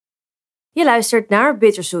Je luistert naar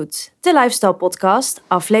Bitterzoet, de Lifestyle Podcast,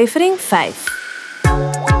 aflevering 5.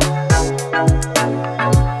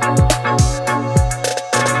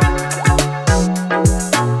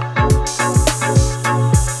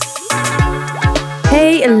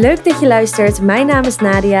 Hey, leuk dat je luistert. Mijn naam is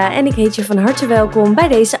Nadia en ik heet je van harte welkom bij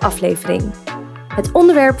deze aflevering. Het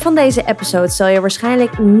onderwerp van deze episode zal je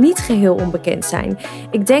waarschijnlijk niet geheel onbekend zijn.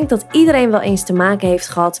 Ik denk dat iedereen wel eens te maken heeft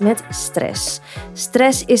gehad met stress.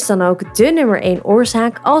 Stress is dan ook de nummer 1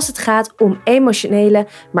 oorzaak als het gaat om emotionele,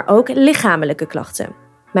 maar ook lichamelijke klachten.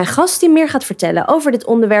 Mijn gast die meer gaat vertellen over dit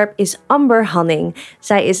onderwerp is Amber Hanning.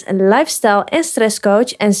 Zij is een lifestyle- en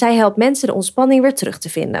stresscoach en zij helpt mensen de ontspanning weer terug te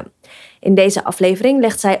vinden. In deze aflevering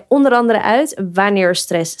legt zij onder andere uit wanneer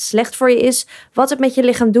stress slecht voor je is, wat het met je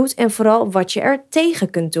lichaam doet en vooral wat je er tegen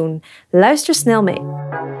kunt doen. Luister snel mee.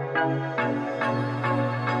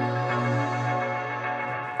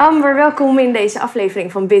 Amber, welkom in deze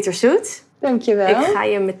aflevering van Bitterzoet. Dankjewel. Ik ga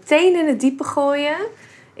je meteen in het diepe gooien.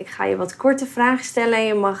 Ik ga je wat korte vragen stellen en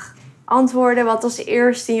je mag antwoorden wat als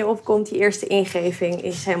eerste in je opkomt. Die eerste ingeving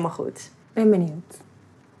is helemaal goed. Ben benieuwd.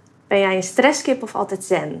 Ben jij een stresskip of altijd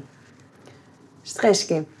zen?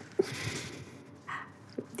 Stresskip.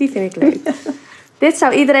 Die vind ik leuk. Dit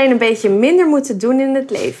zou iedereen een beetje minder moeten doen in het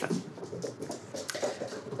leven.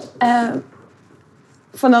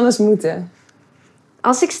 Van alles moeten.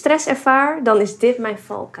 Als ik stress ervaar, dan is dit mijn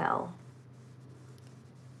valkuil.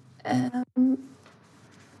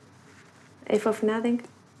 Even over nadenken.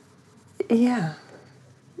 Ja.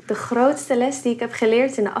 De grootste les die ik heb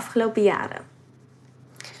geleerd in de afgelopen jaren.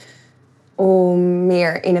 Om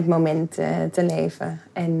meer in het moment te leven.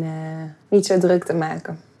 En niet zo druk te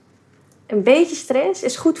maken. Een beetje stress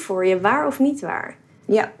is goed voor je, waar of niet waar.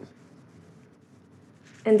 Ja.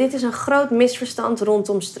 En dit is een groot misverstand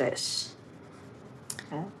rondom stress.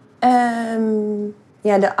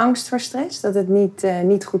 Ja, de angst voor stress. Dat het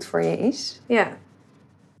niet goed voor je is. Ja,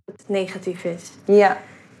 dat het negatief is. Ja.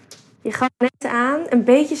 Je gaf net aan, een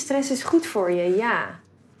beetje stress is goed voor je, ja.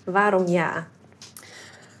 Waarom ja?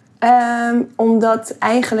 Omdat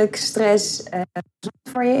eigenlijk stress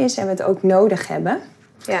goed voor je is en we het ook nodig hebben.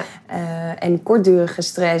 Ja. En kortdurige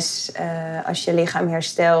stress, als je lichaam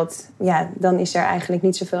herstelt, ja, dan is er eigenlijk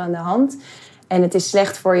niet zoveel aan de hand. En het is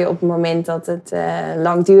slecht voor je op het moment dat het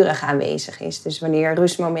langdurig aanwezig is. Dus wanneer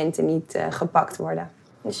rustmomenten niet gepakt worden.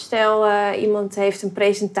 Dus stel, iemand heeft een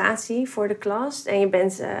presentatie voor de klas. En je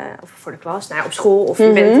bent, of voor de klas, nou, op school. Of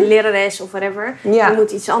je bent lerares of whatever. Ja. Je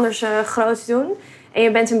moet iets anders groots doen. En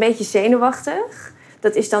je bent een beetje zenuwachtig.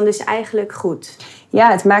 Dat is dan dus eigenlijk goed.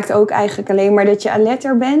 Ja, het maakt ook eigenlijk alleen maar dat je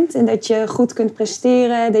alerter bent. En dat je goed kunt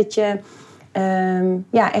presteren. Dat je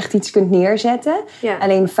echt iets kunt neerzetten. Ja.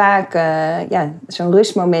 Alleen vaak, zo'n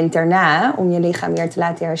rustmoment daarna, om je lichaam weer te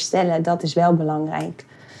laten herstellen, dat is wel belangrijk.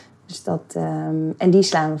 Dus en die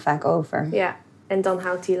slaan we vaak over. Ja, en dan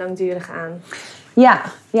houdt die langdurig aan.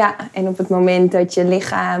 Ja, en op het moment dat je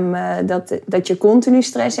lichaam, dat je continu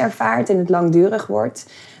stress ervaart en het langdurig wordt,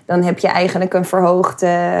 dan heb je eigenlijk een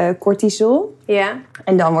verhoogde cortisol. Ja.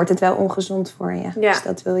 En dan wordt het wel ongezond voor je. Ja. Dus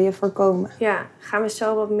dat wil je voorkomen. Ja, gaan we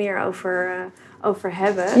zo wat meer over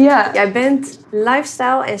hebben. Ja. Jij bent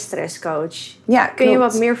lifestyle- en stresscoach. Ja, Kun je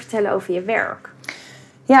klopt. wat meer vertellen over je werk?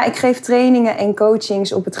 Ja, ik geef trainingen en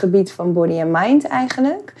coachings op het gebied van body en mind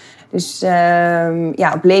eigenlijk. Dus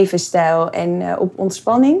op levensstijl en op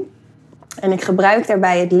ontspanning. En ik gebruik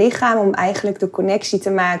daarbij het lichaam om eigenlijk de connectie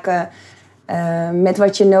te maken met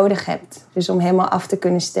wat je nodig hebt. Dus om helemaal af te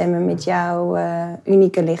kunnen stemmen met jouw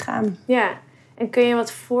unieke lichaam. Ja, en kun je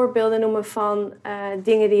wat voorbeelden noemen van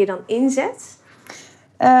dingen die je dan inzet?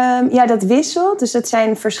 Dat wisselt. Dus dat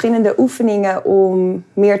zijn verschillende oefeningen om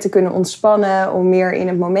meer te kunnen ontspannen, om meer in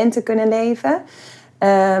het moment te kunnen leven.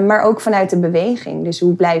 Maar ook vanuit de beweging. Dus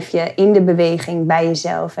hoe blijf je in de beweging bij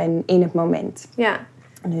jezelf en in het moment. Ja.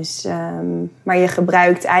 Dus, maar je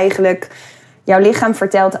gebruikt eigenlijk, jouw lichaam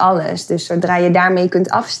vertelt alles. Dus zodra je daarmee kunt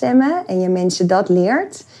afstemmen en je mensen dat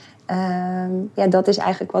leert, dat is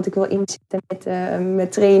eigenlijk wat ik wil inzetten met mijn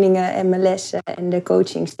trainingen en mijn lessen en de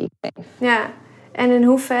coachings die ik geef. Ja, en in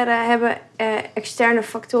hoeverre hebben externe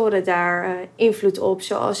factoren daar invloed op?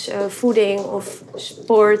 Zoals voeding of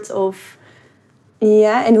sport of...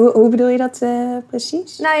 Ja, en hoe bedoel je dat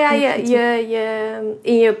precies? Nou ja,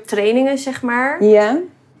 in je trainingen, zeg maar. Ja.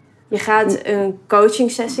 Je gaat een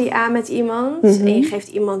coaching sessie aan met iemand. Mm-hmm. En je geeft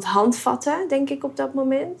iemand handvatten, denk ik, op dat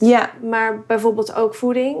moment. Ja. Maar bijvoorbeeld ook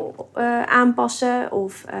voeding aanpassen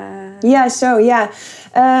of... Ja,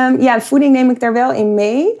 voeding neem ik daar wel in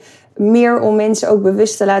mee. meer om mensen ook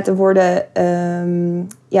bewust te laten worden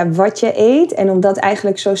wat je eet. En om dat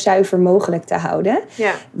eigenlijk zo zuiver mogelijk te houden.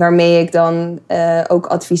 Ja. Waarmee ik dan ook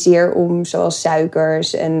adviseer om zoals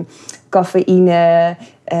suikers en cafeïne,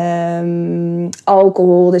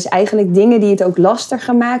 alcohol. Dus eigenlijk dingen die het ook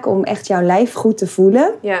lastiger maken om echt jouw lijf goed te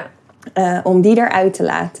voelen. Ja. Om die eruit te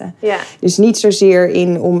laten. Ja. Dus niet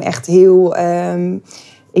zozeer om echt heel...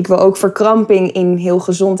 ik wil ook verkramping in heel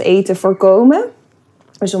gezond eten voorkomen.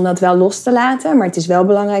 Dus om dat wel los te laten. Maar het is wel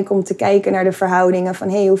belangrijk om te kijken naar de verhoudingen van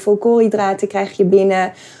hoeveel koolhydraten krijg je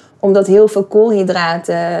binnen. Omdat heel veel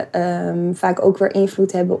koolhydraten vaak ook weer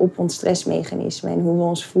invloed hebben op ons stressmechanisme en hoe we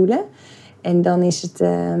ons voelen. En dan is het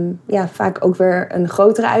vaak ook weer een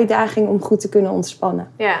grotere uitdaging om goed te kunnen ontspannen.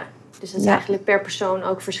 Ja, dus dat is eigenlijk per persoon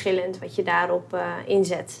ook verschillend wat je daarop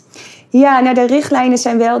inzet. Ja, de richtlijnen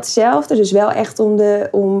zijn wel hetzelfde. Dus wel echt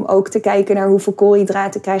om ook te kijken naar hoeveel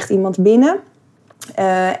koolhydraten krijgt iemand binnen.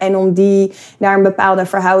 En om die naar een bepaalde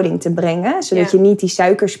verhouding te brengen. Zodat je niet die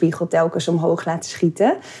suikerspiegel telkens omhoog laat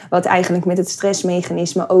schieten. Wat eigenlijk met het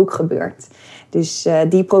stressmechanisme ook gebeurt. Dus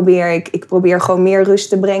die probeer ik. Ik probeer gewoon meer rust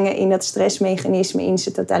te brengen in dat stressmechanisme in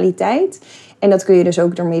zijn totaliteit. En dat kun je dus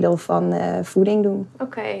ook door middel van voeding doen.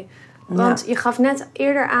 Oké. Want je gaf net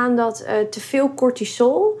eerder aan dat te veel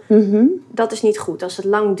cortisol, dat is niet goed als het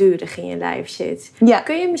langdurig in je lijf zit. Ja.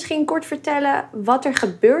 Kun je misschien kort vertellen wat er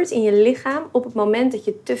gebeurt in je lichaam op het moment dat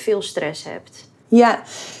je te veel stress hebt?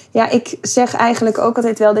 Ja, ik zeg eigenlijk ook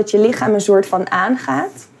altijd wel dat je lichaam een soort van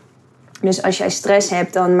aangaat. Dus als jij stress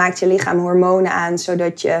hebt, dan maakt je lichaam hormonen aan,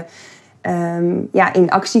 zodat je in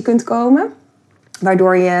actie kunt komen.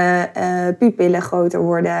 Waardoor je pupillen groter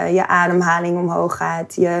worden, je ademhaling omhoog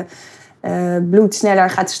gaat, je bloed sneller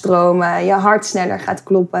gaat stromen, je hart sneller gaat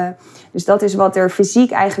kloppen. Dus dat is wat er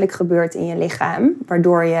fysiek eigenlijk gebeurt in je lichaam.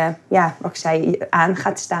 Waardoor je, wat ik zei, aan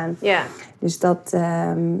gaat staan. Ja. Dus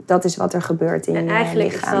dat is wat er gebeurt in je lichaam. En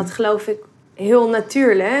eigenlijk is dat, geloof ik, heel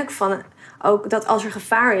natuurlijk. Van ook dat als er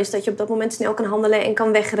gevaar is, dat je op dat moment snel kan handelen en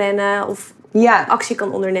kan wegrennen of actie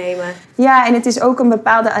kan ondernemen. Ja, en het is ook een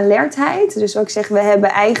bepaalde alertheid. Dus wat ik zeg, we hebben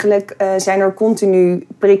eigenlijk zijn er continu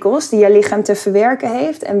prikkels die je lichaam te verwerken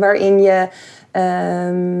heeft en waarin je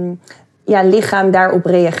lichaam daarop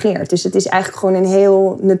reageert. Dus het is eigenlijk gewoon een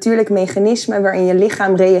heel natuurlijk mechanisme waarin je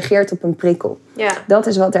lichaam reageert op een prikkel. Ja. Dat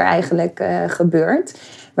is wat er eigenlijk gebeurt.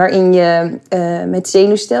 Waarin je met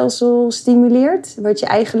zenuwstelsel stimuleert. Wat je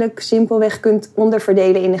eigenlijk simpelweg kunt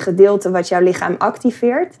onderverdelen in een gedeelte wat jouw lichaam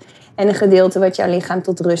activeert. En een gedeelte wat jouw lichaam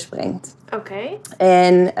tot rust brengt. Oké.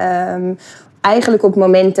 En eigenlijk op het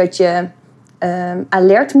moment dat je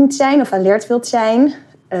alert moet zijn of alert wilt zijn,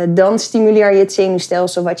 dan stimuleer je het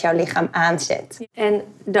zenuwstelsel wat jouw lichaam aanzet. En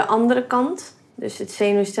de andere kant, dus het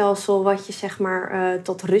zenuwstelsel wat je zeg maar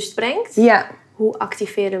tot rust brengt. Ja. Hoe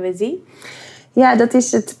activeren we die? Ja, dat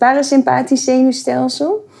is het parasympathisch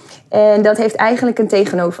zenuwstelsel. En dat heeft eigenlijk een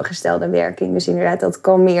tegenovergestelde werking. Dus inderdaad, dat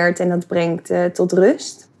kalmeert en dat brengt tot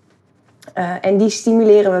rust. En die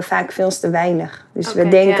stimuleren we vaak veel te weinig. Dus we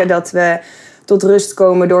denken dat we tot rust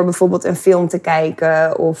komen door bijvoorbeeld een film te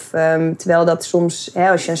kijken. Of terwijl dat soms,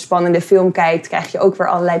 als je een spannende film kijkt, krijg je ook weer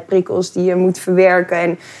allerlei prikkels die je moet verwerken.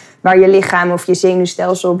 En waar je lichaam of je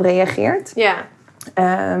zenuwstelsel op reageert. Ja.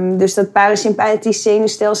 Dus dat parasympathisch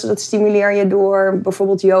zenuwstelsel, dat stimuleer je door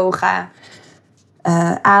bijvoorbeeld yoga,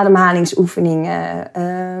 ademhalingsoefeningen,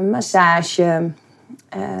 massage,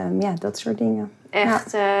 dat soort dingen.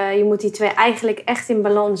 Echt, je moet die twee eigenlijk echt in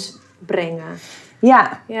balans brengen.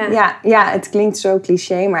 Ja, het klinkt zo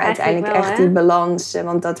cliché, maar uiteindelijk wel, echt die balans.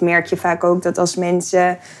 Want dat merk je vaak ook, dat als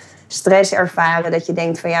mensen stress ervaren, dat je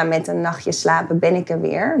denkt van met een nachtje slapen ben ik er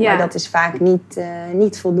weer. Ja. Maar dat is vaak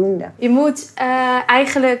niet voldoende. Je moet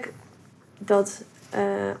eigenlijk dat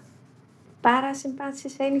parasympathische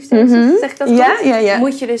zenuwstelsel, zeg ik dat goed? Ja.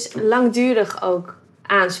 Moet je dus langdurig ook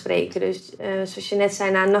aanspreken. Dus zoals je net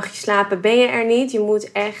zei, na een nachtje slapen ben je er niet. Je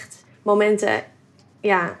moet echt momenten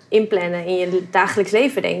inplannen in je dagelijks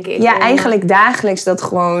leven, denk ik. Ja, eigenlijk dagelijks dat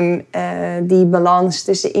gewoon die balans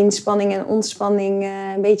tussen inspanning en ontspanning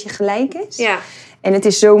een beetje gelijk is. Ja. En het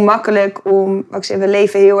is zo makkelijk om, wat ik zeg, we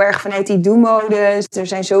leven heel erg vanuit die do-modus. Er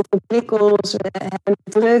zijn zoveel prikkels, we hebben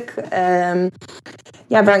druk.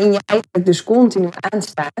 Waarin je eigenlijk dus continu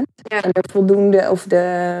aanstaat. Ja. En er voldoende of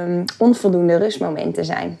de onvoldoende rustmomenten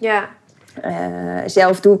zijn. Ja.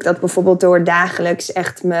 Zelf doe ik dat bijvoorbeeld door dagelijks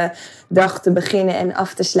echt mijn dag te beginnen en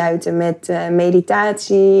af te sluiten met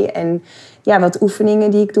meditatie en wat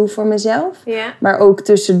oefeningen die ik doe voor mezelf. Ja. Maar ook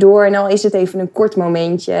tussendoor, en al is het even een kort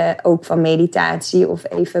momentje ook van meditatie of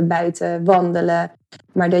even buiten wandelen.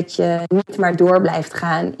 Maar dat je niet maar door blijft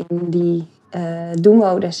gaan in die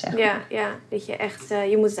doelmodus, zeg maar. Ja, dat je echt,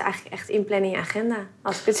 je moet het eigenlijk echt inplannen in je agenda,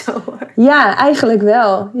 als ik het zo hoor. Ja, eigenlijk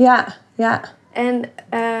wel. Ja. En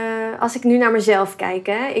als ik nu naar mezelf kijk,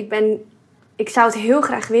 hè, ik zou het heel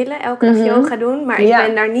graag willen, elke dag yoga doen, maar ik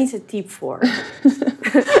ben daar niet het type voor.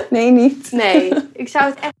 Nee, niet. Nee, ik zou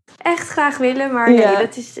het echt graag willen, maar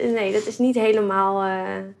dat is niet helemaal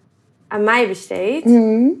aan mij besteed.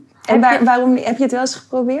 En waarom heb je het wel eens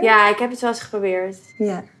geprobeerd? Ja, ik heb het wel eens geprobeerd.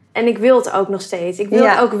 Ja. En ik wil het ook nog steeds. Ik wil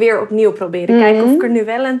het ook weer opnieuw proberen. Kijken of ik er nu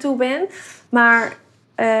wel aan toe ben. Maar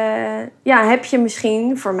heb je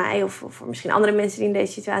misschien voor mij of voor misschien andere mensen die in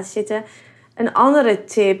deze situatie zitten, een andere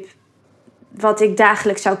tip wat ik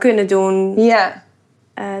dagelijks zou kunnen doen?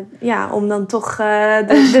 Om dan toch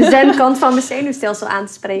de zenkant van mijn zenuwstelsel aan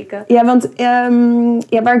te spreken. Ja, want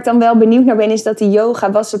waar ik dan wel benieuwd naar ben, is dat die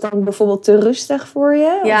yoga, was het dan bijvoorbeeld te rustig voor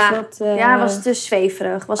je? Ja, of wat, was te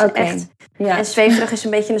zweverig. Was het echt. Ja. En zweverig is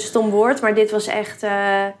een beetje een stom woord, maar dit was echt...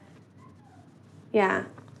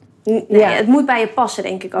 het moet bij je passen,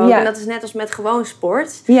 denk ik ook. Ja. En dat is net als met gewoon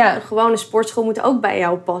sport. Ja. Een gewone sportschool moet ook bij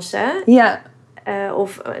jou passen. Ja.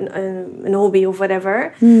 Of een hobby of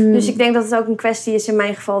whatever. Dus ik denk dat het ook een kwestie is in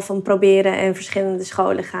mijn geval van proberen en verschillende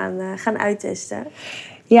scholen gaan uittesten.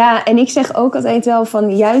 Ja, en ik zeg ook altijd wel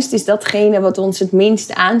van juist is datgene wat ons het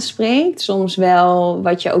minst aanspreekt soms wel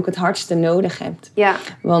wat je ook het hardste nodig hebt. Ja.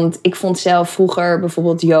 Want ik vond zelf vroeger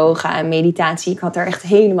bijvoorbeeld yoga en meditatie, ik had daar echt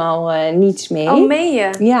helemaal niets mee. Oh, meen je?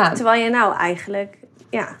 Ja. Terwijl je nou eigenlijk,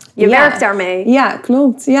 je werkt daarmee. Ja,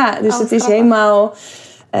 klopt. Ja, dus het is helemaal...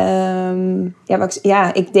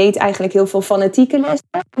 ik deed eigenlijk heel veel fanatieke lessen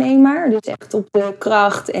alleen maar. Dus echt op de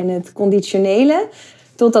kracht en het conditionele.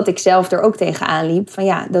 Totdat ik zelf er ook tegenaan liep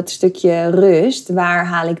van dat stukje rust, waar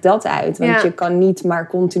haal ik dat uit? Want je kan niet maar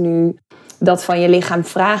continu dat van je lichaam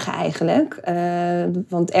vragen eigenlijk.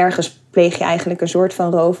 Want ergens pleeg je eigenlijk een soort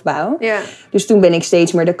van roofbouw. Ja. Dus toen ben ik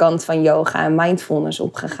steeds meer de kant van yoga en mindfulness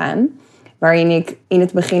opgegaan. Waarin ik in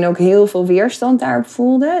het begin ook heel veel weerstand daarop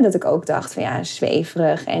voelde. Dat ik ook dacht van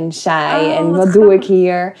zweverig en saai en wat doe ik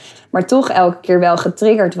hier? Maar toch elke keer wel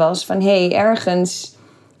getriggerd was van ergens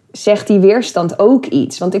zegt die weerstand ook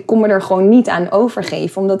iets. Want ik kon me er gewoon niet aan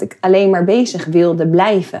overgeven, omdat ik alleen maar bezig wilde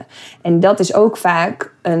blijven. En dat is ook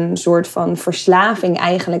vaak een soort van verslaving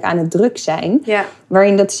eigenlijk aan het druk zijn. Ja.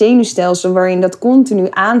 Waarin dat zenuwstelsel, waarin dat continu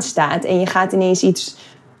aanstaat en je gaat ineens iets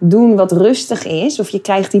doen wat rustig is, of je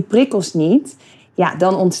krijgt die prikkels niet,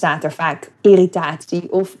 dan ontstaat er vaak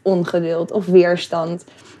irritatie of ongeduld of weerstand.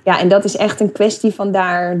 Ja, en dat is echt een kwestie van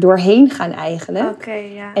daar doorheen gaan eigenlijk.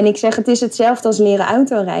 Okay, ja. En ik zeg, het is hetzelfde als leren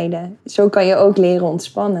autorijden. Zo kan je ook leren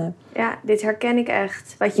ontspannen. Ja, dit herken ik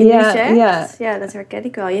echt. Wat je nu zegt, ja, dat herken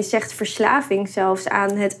ik wel. Je zegt verslaving zelfs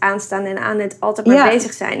aan het aanstaan en aan het altijd maar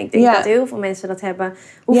bezig zijn. Ik denk dat heel veel mensen dat hebben.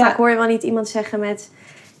 Hoe vaak hoor je wel niet iemand zeggen met...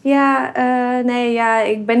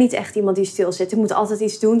 ik ben niet echt iemand die stil zit. Ik moet altijd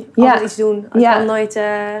iets doen. Ik kan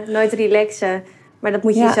nooit relaxen. Maar dat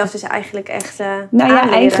moet je jezelf dus eigenlijk echt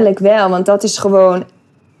aanleren. Eigenlijk wel. Want dat is gewoon...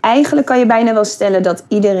 Eigenlijk kan je bijna wel stellen dat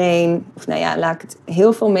iedereen...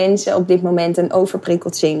 heel veel mensen op dit moment een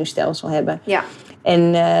overprikkeld zenuwstelsel hebben. Ja.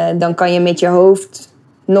 En dan kan je met je hoofd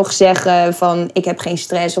nog zeggen van... ik heb geen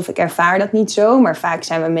stress of ik ervaar dat niet zo. Maar vaak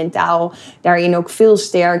zijn we mentaal daarin ook veel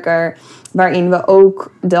sterker... waarin we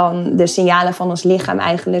ook dan de signalen van ons lichaam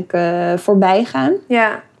eigenlijk voorbij gaan.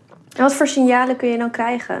 Ja. En wat voor signalen kun je dan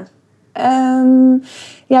krijgen?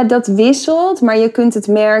 Dat wisselt, maar je kunt het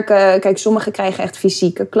merken. Kijk, sommigen krijgen echt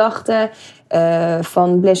fysieke klachten.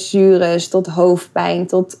 Van blessures tot hoofdpijn,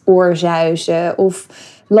 tot oorzuizen. Of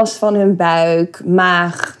last van hun buik,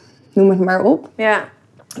 maag, noem het maar op. Ja.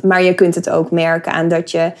 Maar je kunt het ook merken aan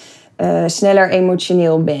dat je sneller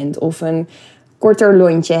emotioneel bent. Of een korter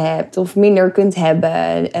lontje hebt of minder kunt hebben.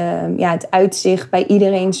 Het uitzicht bij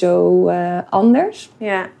iedereen zo anders.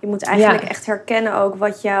 Ja, je moet eigenlijk echt herkennen ook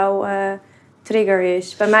wat jouw trigger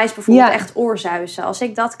is. Bij mij is bijvoorbeeld echt oorzuizen. Als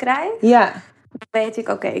ik dat krijg, dan weet ik,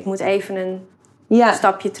 oké, ik moet even een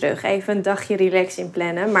stapje terug. Even een dagje relax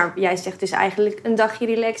inplannen. Maar jij zegt dus eigenlijk, een dagje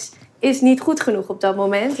relax is niet goed genoeg op dat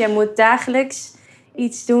moment. Jij moet dagelijks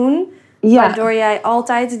iets doen... waardoor jij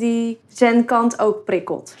altijd die zenkant ook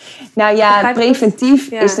prikkelt. Nou ja,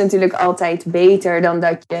 preventief is natuurlijk altijd beter dan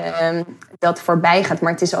dat je dat voorbij gaat.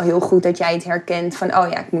 Maar het is al heel goed dat jij het herkent van...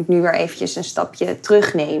 ik moet nu weer eventjes een stapje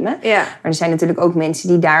terugnemen. Ja. Maar er zijn natuurlijk ook mensen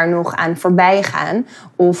die daar nog aan voorbij gaan.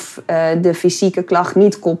 Of de fysieke klacht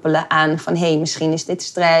niet koppelen aan van... misschien is dit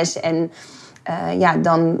stress. En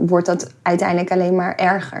dan wordt dat uiteindelijk alleen maar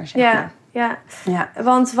erger, zeg maar. Ja,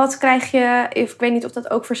 want wat krijg je... Ik weet niet of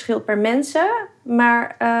dat ook verschilt per mensen.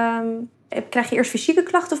 Maar Krijg je eerst fysieke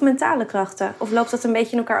klachten of mentale klachten? Of loopt dat een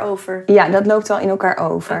beetje in elkaar over? Ja, dat loopt wel in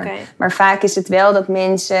elkaar over. Okay. Maar vaak is het wel dat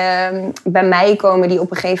mensen bij mij komen die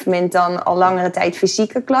op een gegeven moment dan al langere tijd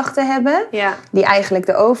fysieke klachten hebben. Ja. Die eigenlijk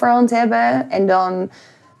de overhand hebben. En dan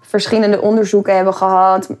verschillende onderzoeken hebben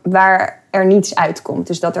gehad waar er niets uitkomt.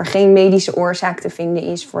 Dus dat er geen medische oorzaak te vinden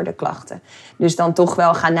is voor de klachten. Dus dan toch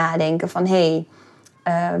wel gaan nadenken van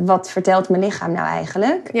wat vertelt mijn lichaam nou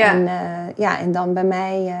eigenlijk? Ja. En dan bij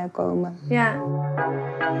mij komen. Ja.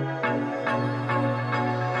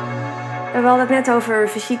 We hadden het net over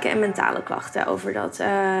fysieke en mentale klachten. Over dat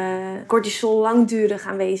cortisol langdurig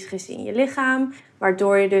aanwezig is in je lichaam.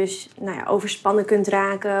 Waardoor je dus overspannen kunt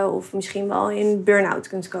raken. Of misschien wel in burn-out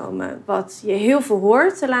kunt komen. Wat je heel veel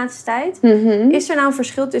hoort de laatste tijd. Mm-hmm. Is er nou een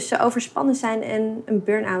verschil tussen overspannen zijn en een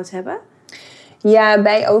burn-out hebben? Ja,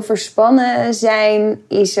 bij overspannen zijn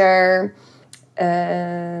is er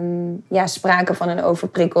sprake van een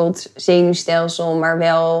overprikkeld zenuwstelsel, maar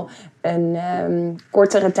wel een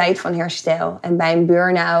kortere tijd van herstel. En bij een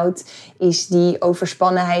burn-out is die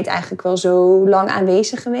overspannenheid eigenlijk wel zo lang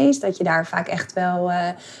aanwezig geweest dat je daar vaak echt wel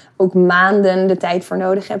ook maanden de tijd voor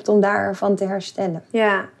nodig hebt om daarvan te herstellen.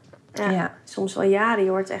 Ja. Soms wel jaren. Je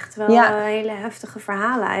hoort echt wel hele heftige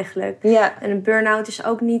verhalen eigenlijk. Ja. En een burn-out is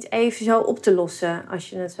ook niet even zo op te lossen als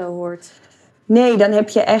je het zo hoort. Nee, dan heb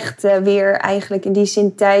je echt weer eigenlijk in die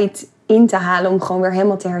zin tijd in te halen om gewoon weer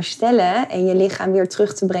helemaal te herstellen. En je lichaam weer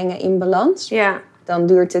terug te brengen in balans. Ja. Dan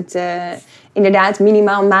duurt het inderdaad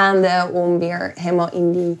minimaal maanden om weer helemaal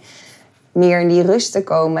meer in die rust te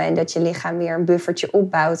komen. En dat je lichaam weer een buffertje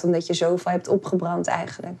opbouwt. Omdat je zoveel hebt opgebrand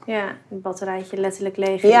eigenlijk. Ja, het batterijtje letterlijk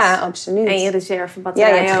leeg is. Ja, absoluut. En je reservebatterij.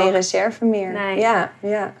 Ja, je hebt geen reserve meer. Nee.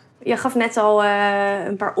 Ja. Je gaf net al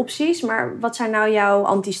een paar opties. Maar wat zijn nou jouw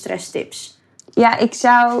anti-stress tips? Ja, ik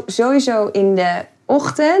zou sowieso in de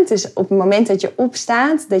ochtend, dus op het moment dat je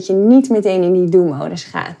opstaat, dat je niet meteen in die do-modus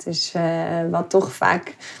gaat. Dus wat toch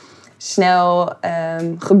vaak snel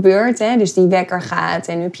gebeurt. Hè? Dus die wekker gaat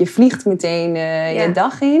en je vliegt meteen je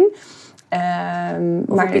dag in.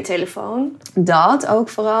 Of op je telefoon. Dat ook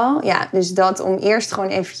vooral. Ja, dus dat om eerst gewoon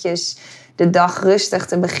eventjes de dag rustig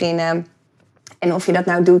te beginnen. En of je dat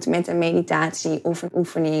nou doet met een meditatie of een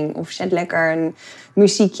oefening. Of zet lekker een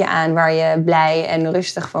muziekje aan waar je blij en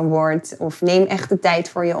rustig van wordt. Of neem echt de tijd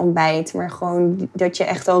voor je ontbijt. Maar gewoon dat je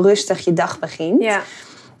echt al rustig je dag begint. Ja.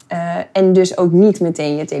 En dus ook niet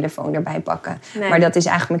meteen je telefoon erbij pakken. Nee. Maar dat is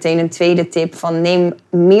eigenlijk meteen een tweede tip. Van neem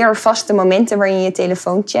meer vaste momenten waarin je je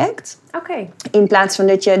telefoon checkt. Okay. In plaats van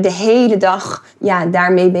dat je de hele dag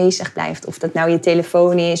daarmee bezig blijft. Of dat nou je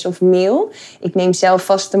telefoon is of mail. Ik neem zelf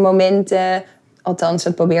vaste momenten. Althans,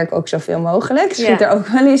 dat probeer ik ook zoveel mogelijk. Schiet er ook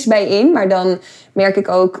wel eens bij in. Maar dan merk ik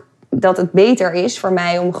ook dat het beter is voor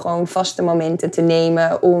mij om gewoon vaste momenten te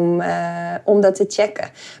nemen om dat te checken.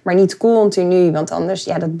 Maar niet continu, want anders,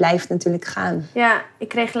 dat blijft natuurlijk gaan. Ja, ik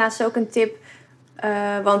kreeg laatst ook een tip.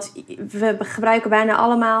 Want we gebruiken bijna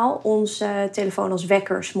allemaal onze telefoon als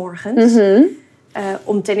wekker 's morgens. Mm-hmm.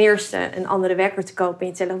 Om ten eerste een andere wekker te kopen en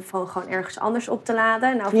je telefoon gewoon ergens anders op te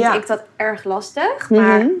laden. Nou vind ik dat erg lastig,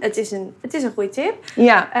 maar het is een goede tip.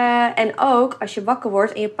 Ja. En ook als je wakker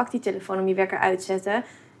wordt en je pakt die telefoon om je wekker uit te zetten,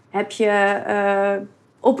 heb je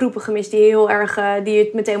oproepen gemist die je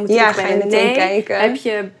meteen moet terugbrengen? Ga je meteen kijken. Heb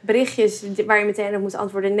je berichtjes waar je meteen op moet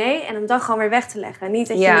antwoorden? Nee. En hem dan gewoon weer weg te leggen. Niet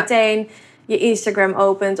dat je meteen je Instagram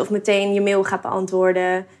opent of meteen je mail gaat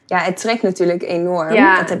beantwoorden. Ja, het trekt natuurlijk enorm.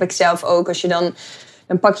 Ja. Dat heb ik zelf ook. Als je dan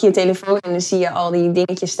pak je je telefoon en dan zie je al die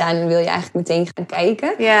dingetjes staan en wil je eigenlijk meteen gaan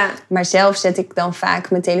kijken. Ja. Maar zelf zet ik dan vaak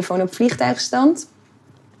mijn telefoon op vliegtuigstand.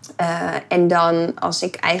 En dan als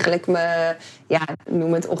ik eigenlijk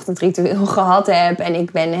noem het ochtendritueel gehad heb en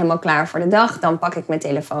ik ben helemaal klaar voor de dag, dan pak ik mijn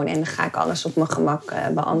telefoon en dan ga ik alles op mijn gemak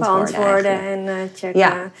beantwoorden en checken.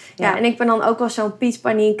 Ja, en ik ben dan ook wel zo'n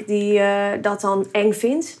pietpaniek die dat dan eng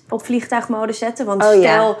vindt op vliegtuigmodus zetten. Want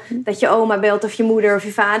stel dat je oma belt of je moeder of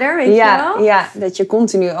je vader, weet je wel? Ja, dat je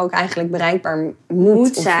continu ook eigenlijk bereikbaar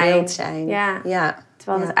moet zijn. Wilt zijn. Ja.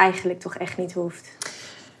 Terwijl het eigenlijk toch echt niet hoeft.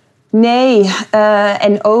 Nee,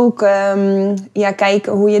 en ook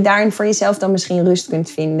kijken hoe je daarin voor jezelf dan misschien rust kunt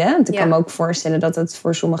vinden. Want ik kan me ook voorstellen dat het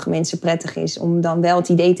voor sommige mensen prettig is om dan wel het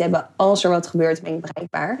idee te hebben, als er wat gebeurt, ben ik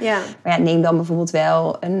bereikbaar. Ja. Maar neem dan bijvoorbeeld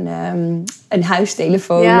wel een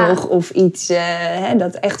huistelefoon nog of iets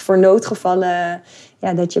dat echt voor noodgevallen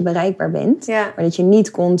dat je bereikbaar bent. Ja. Maar dat je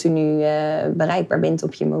niet continu bereikbaar bent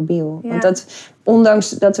op je mobiel. Ja. Want dat, ondanks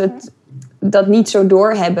dat we dat niet zo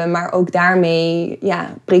doorhebben, maar ook daarmee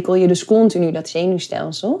prikkel je dus continu dat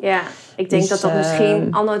zenuwstelsel. Ja, ik denk dat misschien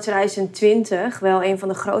anno 2020 wel een van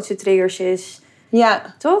de grootste triggers is Ja.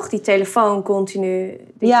 Toch? Die telefoon continu.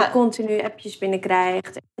 Dat je continu appjes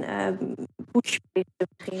binnenkrijgt. En pushberichten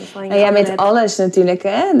misschien van je ja, met alles natuurlijk.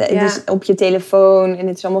 Hè? Dus op je telefoon. En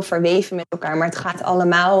het is allemaal verweven met elkaar. Maar het gaat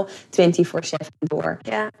allemaal 24/7 door.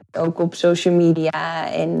 Ja. Ook op social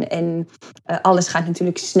media. En alles gaat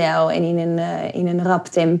natuurlijk snel. En in een rap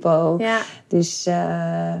tempo. Ja. Dus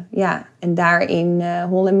en daarin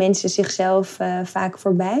hollen mensen zichzelf vaak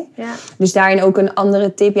voorbij. Ja. Dus daarin ook een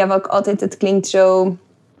andere tip. Ja, wat ik altijd, het klinkt zo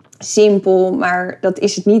simpel, maar dat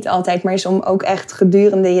is het niet altijd. Maar is om ook echt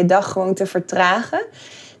gedurende je dag gewoon te vertragen.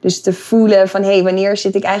 Dus te voelen van, wanneer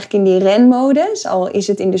zit ik eigenlijk in die renmodus? Al is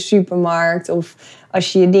het in de supermarkt of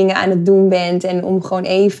als je dingen aan het doen bent. En om gewoon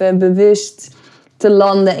even bewust te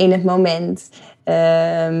landen in het moment.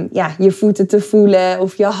 Je voeten te voelen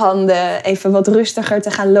of je handen even wat rustiger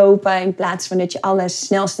te gaan lopen. In plaats van dat je alles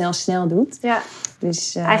snel doet. Ja.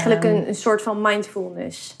 Dus, eigenlijk een soort van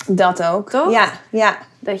mindfulness. Dat ook. Toch? Ja.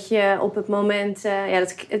 Dat je op het moment...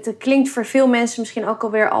 het klinkt voor veel mensen misschien ook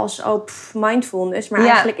alweer als mindfulness. Maar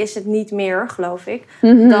eigenlijk is het niet meer, geloof ik.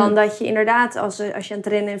 Mm-hmm. Dan dat je inderdaad, als je aan het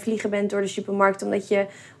rennen en vliegen bent door de supermarkt... omdat je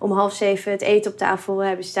om 6:30 het eten op tafel wil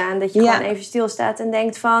hebben staan... dat je gewoon even stilstaat en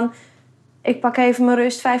denkt van... ik pak even mijn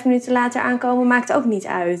rust, 5 minuten later aankomen, maakt ook niet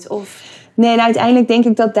uit. Of... Nee, en uiteindelijk denk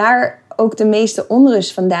ik dat daar ook de meeste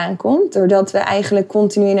onrust vandaan komt. Doordat we eigenlijk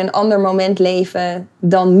continu in een ander moment leven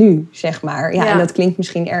dan nu, zeg maar. Ja. En dat klinkt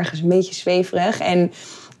misschien ergens een beetje zweverig. En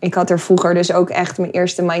ik had er vroeger dus ook echt... mijn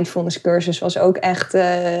eerste mindfulness cursus was ook echt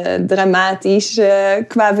dramatisch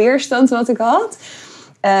qua weerstand wat ik had.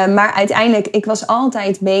 Maar uiteindelijk, ik was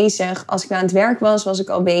altijd bezig. Als ik aan het werk was ik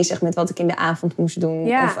al bezig met wat ik in de avond moest doen.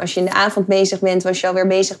 Ja. Of als je in de avond bezig bent, was je alweer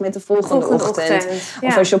bezig met de volgende ochtend. Ja.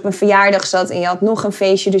 Of als je op een verjaardag zat en je had nog een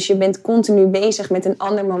feestje. Dus je bent continu bezig met een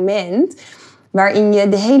ander moment. Waarin je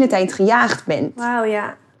de hele tijd gejaagd bent. Wauw,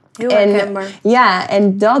 ja. Heel herkenbaar. Ja,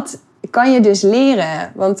 en dat kan je dus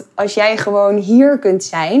leren. Want als jij gewoon hier kunt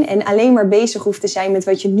zijn en alleen maar bezig hoeft te zijn met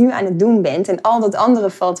wat je nu aan het doen bent. En al dat andere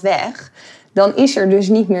valt weg... dan is er dus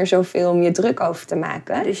niet meer zoveel om je druk over te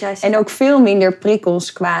maken. Dus en ook veel minder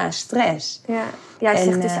prikkels qua stress. Ja, jij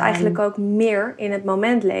zegt dus eigenlijk ook meer in het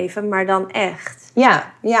moment leven, maar dan echt.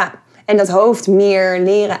 Ja. En dat hoofd meer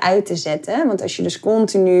leren uit te zetten. Want als je dus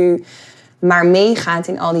continu maar meegaat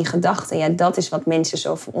in al die gedachten... dat is wat mensen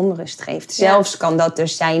zoveel onrust geeft. Zelfs kan dat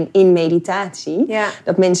dus zijn in meditatie. Ja.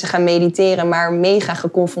 Dat mensen gaan mediteren, maar mega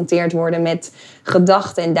geconfronteerd worden met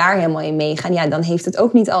gedachten... en daar helemaal in meegaan. Ja, dan heeft het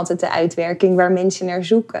ook niet altijd de uitwerking waar mensen naar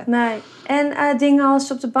zoeken. Nee. En dingen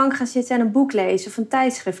als op de bank gaan zitten en een boek lezen... of een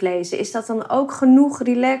tijdschrift lezen... is dat dan ook genoeg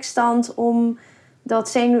relaxstand om...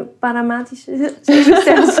 dat parasympathische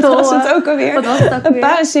zenuwstelsel... Wat was het ook alweer? Wat was het ook weer?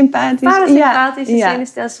 Parasympathische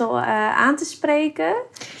zenuwstelsel aan te spreken.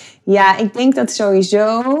 Ja, ik denk dat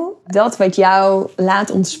sowieso dat wat jou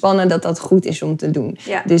laat ontspannen... dat goed is om te doen.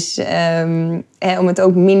 Ja. Dus om het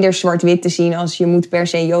ook minder zwart-wit te zien... als je moet per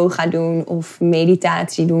se yoga doen of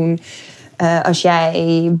meditatie doen... als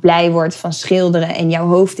jij blij wordt van schilderen en jouw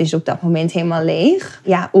hoofd is op dat moment helemaal leeg.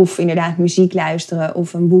 Ja, of inderdaad muziek luisteren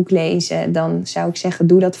of een boek lezen. Dan zou ik zeggen,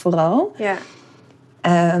 doe dat vooral. Ja.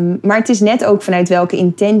 Maar het is net ook vanuit welke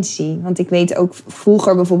intentie. Want ik weet ook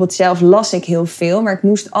vroeger bijvoorbeeld zelf las ik heel veel. Maar ik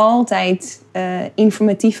moest altijd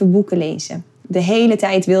informatieve boeken lezen. De hele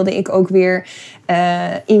tijd wilde ik ook weer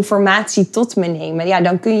informatie tot me nemen. Ja,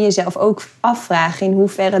 dan kun je jezelf ook afvragen in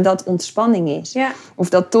hoeverre dat ontspanning is. Ja. Of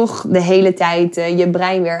dat toch de hele tijd je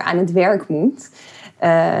brein weer aan het werk moet.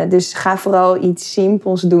 Dus ga vooral iets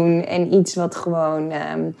simpels doen en iets wat gewoon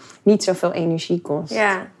niet zoveel energie kost.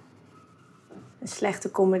 Ja. Een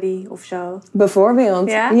slechte comedy of zo. Bijvoorbeeld.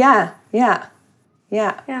 Ja.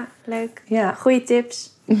 Ja, leuk. Ja. Goeie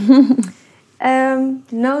tips.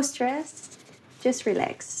 No stress. Just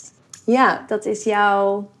relax. Ja. Dat is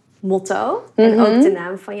jouw motto. En ook de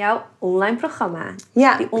naam van jouw online programma.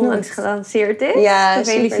 Ja, die onlangs gelanceerd is. Ja,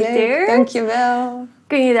 gefeliciteerd. Dankjewel.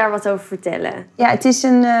 Kun je daar wat over vertellen? Ja, het is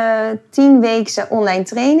een 10-weekse online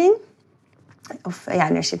training. Of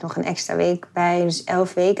er zit nog een extra week bij. Dus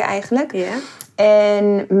 11 weken eigenlijk. Ja.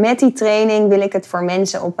 En met die training wil ik het voor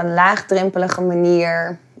mensen op een laagdrempelige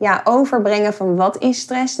manier overbrengen van wat is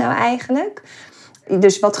stress nou eigenlijk.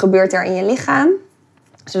 Dus wat gebeurt er in je lichaam?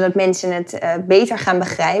 Zodat mensen het beter gaan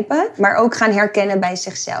begrijpen. Maar ook gaan herkennen bij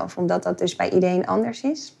zichzelf. Omdat dat dus bij iedereen anders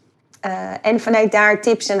is. En vanuit daar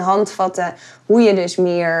tips en handvatten hoe je dus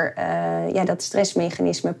meer dat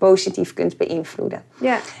stressmechanisme positief kunt beïnvloeden.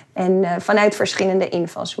 Ja. En vanuit verschillende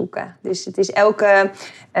invalshoeken. Dus het is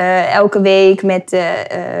elke week met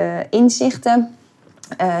inzichten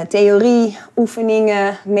theorie,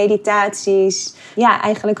 oefeningen, meditaties. Ja,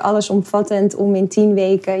 eigenlijk allesomvattend om in 10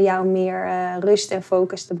 weken jou meer rust en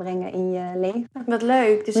focus te brengen in je leven. Wat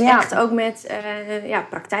leuk. Dus echt ook met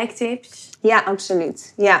praktijktips. Ja,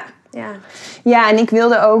 absoluut. Ja. Ja, en ik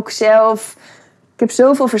wilde ook zelf... Ik heb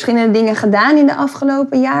zoveel verschillende dingen gedaan in de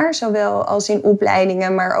afgelopen jaar. Zowel als in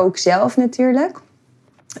opleidingen, maar ook zelf natuurlijk.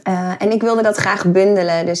 En ik wilde dat graag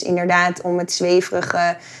bundelen. Dus inderdaad om het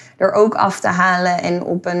zweverige er ook af te halen. En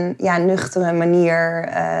op een nuchtere manier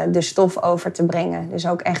de stof over te brengen. Dus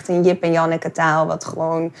ook echt een Jip en Janneke taal. Wat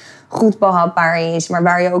gewoon goed behapbaar is. Maar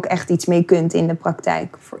waar je ook echt iets mee kunt in de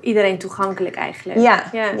praktijk. Voor iedereen toegankelijk eigenlijk. Ja,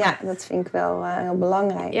 dat vind ik wel heel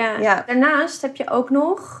belangrijk. Ja. Daarnaast heb je ook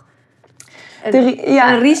nog...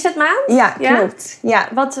 Een resetmaand? Ja, klopt. Ja.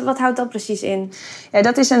 Wat houdt dat precies in? Ja,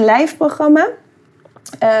 dat is een live programma.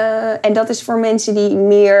 En dat is voor mensen die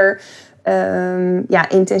meer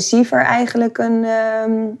intensiever eigenlijk een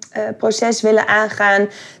proces willen aangaan.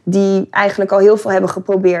 Die eigenlijk al heel veel hebben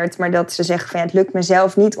geprobeerd. Maar dat ze zeggen van het lukt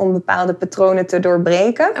mezelf niet om bepaalde patronen te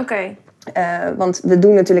doorbreken. Oké. Want we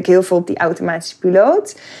doen natuurlijk heel veel op die automatische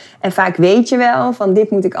piloot. En vaak weet je wel van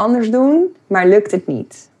dit moet ik anders doen, maar lukt het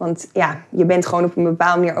niet. Want je bent gewoon op een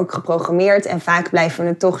bepaalde manier ook geprogrammeerd. En vaak blijven we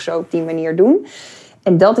het toch zo op die manier doen.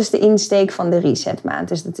 En dat is de insteek van de Resetmaand.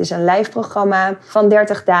 Dus dat is een live programma van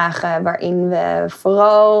 30 dagen... waarin we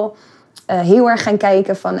vooral heel erg gaan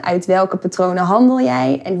kijken van uit welke patronen handel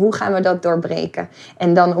jij... en hoe gaan we dat doorbreken.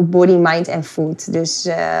 En dan op body, mind en food. Dus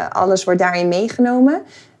alles wordt daarin meegenomen...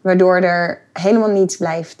 waardoor er helemaal niets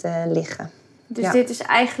blijft liggen. Dus dit is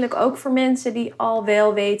eigenlijk ook voor mensen die al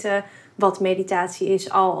wel weten wat meditatie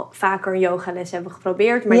is... al vaker een yogales hebben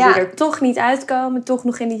geprobeerd... maar die er toch niet uitkomen, toch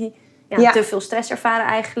nog in die... te veel stress ervaren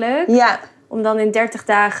eigenlijk. Ja. Om dan in 30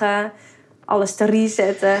 dagen alles te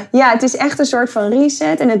resetten. Ja, het is echt een soort van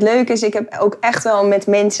reset. En het leuke is, ik heb ook echt wel met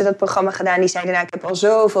mensen dat programma gedaan... die zeiden, ik heb al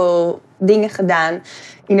zoveel dingen gedaan.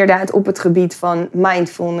 Inderdaad op het gebied van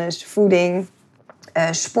mindfulness, voeding...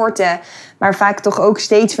 sporten, maar vaak toch ook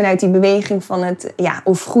steeds vanuit die beweging van het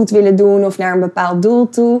of goed willen doen of naar een bepaald doel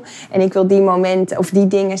toe. En ik wil die momenten of die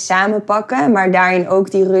dingen samenpakken, maar daarin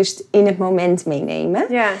ook die rust in het moment meenemen.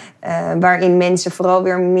 Ja. Waarin mensen vooral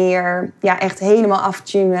weer meer echt helemaal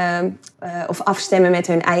aftunen of afstemmen met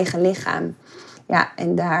hun eigen lichaam. Ja,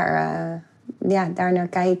 en daar naar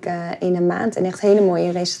kijken in een maand en echt hele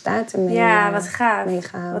mooie resultaten mee. Ja, wat gaaf.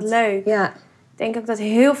 Meegehaald. Wat leuk. Ja. Ik denk ook dat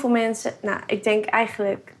heel veel mensen... ik denk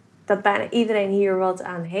eigenlijk dat bijna iedereen hier wat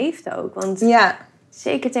aan heeft ook. Want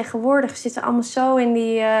zeker tegenwoordig zitten we allemaal zo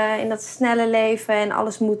in dat snelle leven... en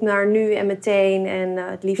alles moet naar nu en meteen. En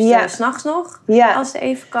het liefst 's nachts nog, als het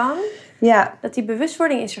even kan. Ja. Dat die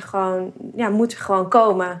bewustwording is er gewoon... moet er gewoon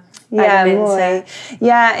komen bij de mensen. Mooi.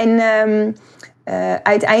 Ja, en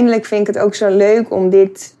uiteindelijk vind ik het ook zo leuk om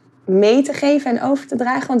dit mee te geven en over te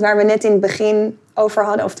dragen. Want waar we net in het begin over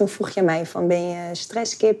hadden, of toen vroeg je mij van, ben je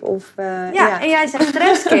stresskip? Of, en jij zegt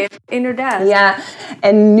stresskip, inderdaad. Ja,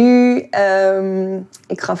 en nu,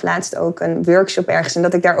 ik gaf laatst ook een workshop ergens en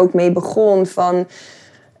dat ik daar ook mee begon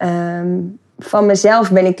van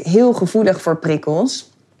mezelf ben ik heel gevoelig voor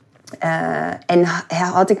prikkels. En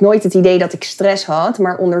had ik nooit het idee dat ik stress had,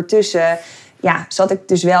 maar ondertussen zat ik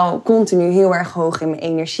dus wel continu heel erg hoog in mijn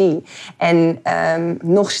energie. En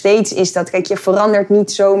nog steeds is dat... Kijk, je verandert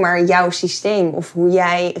niet zomaar jouw systeem of hoe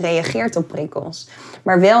jij reageert op prikkels.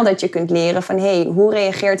 Maar wel dat je kunt leren van... hoe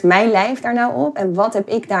reageert mijn lijf daar nou op en wat heb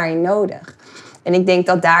ik daarin nodig? En ik denk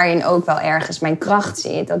dat daarin ook wel ergens mijn kracht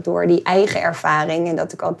zit. Dat door die eigen ervaring en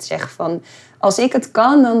dat ik altijd zeg van... Als ik het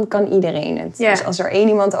kan, dan kan iedereen het. Ja. Dus als er één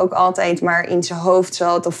iemand ook altijd maar in zijn hoofd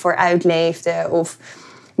zat of vooruit leefde... of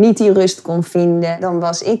niet die rust kon vinden, dan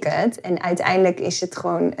was ik het. En uiteindelijk is het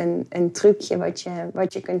gewoon een trucje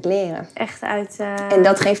wat je kunt leren. Echt uit... En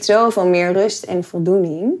dat geeft zoveel meer rust en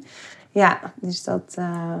voldoening. Ja, dus dat...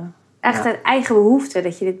 Echt uit eigen behoefte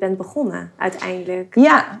dat je dit bent begonnen, uiteindelijk.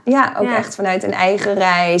 Ja, ook echt vanuit een eigen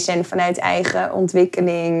reis en vanuit eigen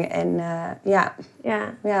ontwikkeling. En Ja,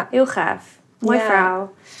 heel gaaf. Mooi verhaal.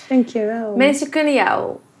 Dankjewel. Mensen kunnen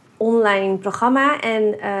jouw online programma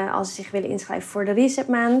en als ze zich willen inschrijven voor de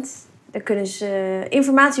Resetmaand, dan kunnen ze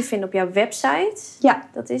informatie vinden op jouw website. Ja.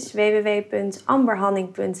 Dat is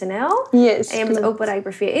www.amberhanning.nl. Yes, en je bent ook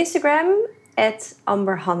bereikbaar via Instagram,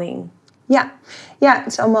 @amberhanning. Ja, het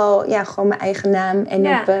is allemaal gewoon mijn eigen naam. En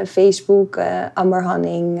op Facebook Amber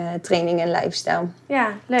Hanning, training en lifestyle. Ja,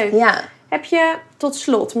 leuk. Ja. Heb je tot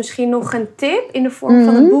slot misschien nog een tip in de vorm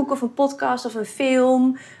van een boek of een podcast of een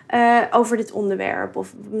film over dit onderwerp?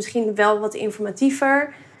 Of misschien wel wat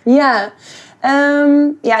informatiever. Ja,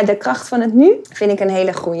 de kracht van het nu vind ik een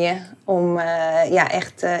hele goeie. Om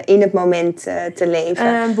echt in het moment te leven.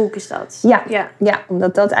 Een boek is dat. Ja,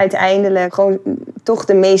 omdat dat uiteindelijk gewoon toch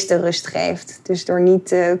de meeste rust geeft. Dus door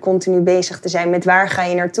niet continu bezig te zijn met waar ga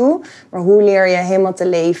je naartoe. Maar hoe leer je helemaal te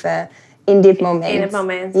leven in dit moment. In het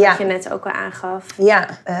moment, wat je net ook al aangaf. Ja,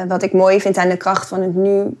 wat ik mooi vind aan de kracht van het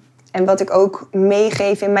nu. En wat ik ook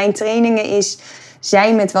meegeef in mijn trainingen is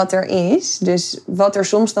zijn met wat er is. Dus wat er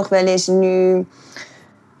soms nog wel is nu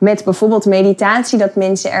met bijvoorbeeld meditatie, dat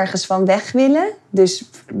mensen ergens van weg willen. Dus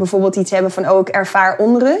bijvoorbeeld iets hebben van, ik ervaar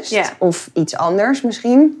onrust. Ja. Of iets anders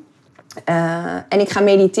misschien. En ik ga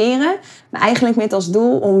mediteren, maar eigenlijk met als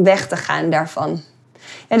doel om weg te gaan daarvan.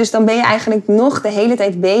 Ja, dus dan ben je eigenlijk nog de hele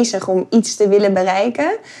tijd bezig om iets te willen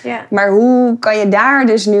bereiken. Ja. Maar hoe kan je daar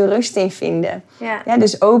dus nu rust in vinden? Ja.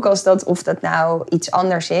 Dus ook als dat, of dat nou iets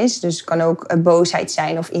anders is. Dus het kan ook boosheid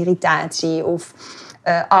zijn of irritatie of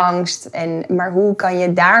angst. Maar hoe kan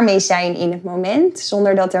je daarmee zijn in het moment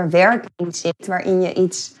zonder dat er werk in zit waarin je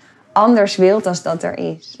iets anders wilt als dat er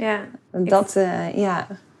is? Ja.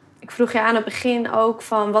 Ik vroeg je aan het begin ook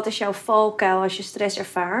van wat is jouw valkuil als je stress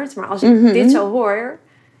ervaart? Maar als ik dit zo hoor,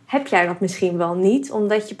 heb jij dat misschien wel niet,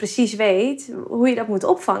 omdat je precies weet hoe je dat moet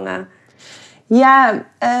opvangen. Ja,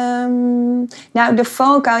 de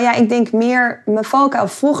valkuil, ik denk meer, mijn valkuil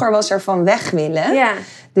vroeger was er van weg willen. Ja.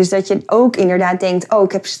 Dus dat je ook inderdaad denkt,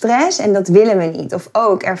 ik heb stress en dat willen we niet. Of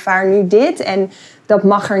ik ervaar nu dit en dat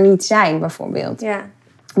mag er niet zijn, bijvoorbeeld. Ja.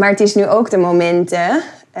 Maar het is nu ook de momenten.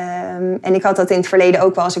 En ik had dat in het verleden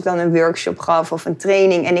ook wel als ik dan een workshop gaf of een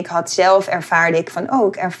training. En ik had zelf ervaarde ik van,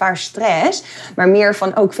 ik ervaar stress. Maar meer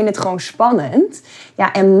van, ik vind het gewoon spannend.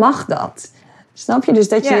 Ja, en mag dat? Snap je? Dus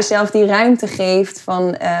dat je jezelf die ruimte geeft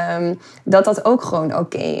van dat ook gewoon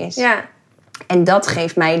oké is. Ja. En dat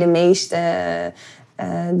geeft mij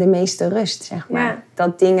de meeste rust, zeg maar. Ja.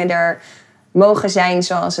 Dat dingen er mogen zijn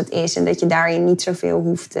zoals het is. En dat je daarin niet zoveel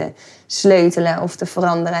hoeft te sleutelen of te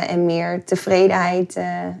veranderen. En meer tevredenheid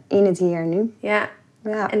in het hier en nu. Ja.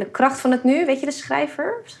 En de kracht van het nu, weet je de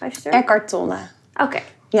schrijfster? Eckhart Tolle. Oké.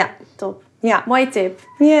 Ja. Top. Ja. Mooie tip.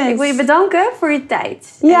 Yes. Ik wil je bedanken voor je tijd.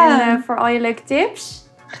 Ja. En voor al je leuke tips.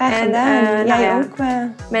 Graag gedaan. Jij ook.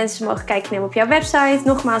 Mensen mogen kijken nemen op jouw website.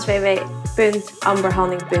 Nogmaals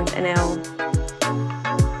www.amberhanning.nl.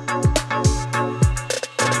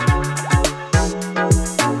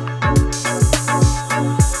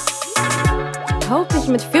 Ik hoop dat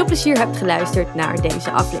je met veel plezier hebt geluisterd naar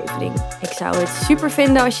deze aflevering. Ik zou het super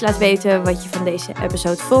vinden als je laat weten wat je van deze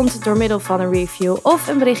episode vond door middel van een review of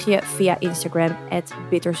een berichtje via Instagram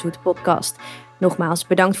 @bitterzoetpodcast. Nogmaals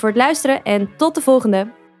bedankt voor het luisteren en tot de volgende!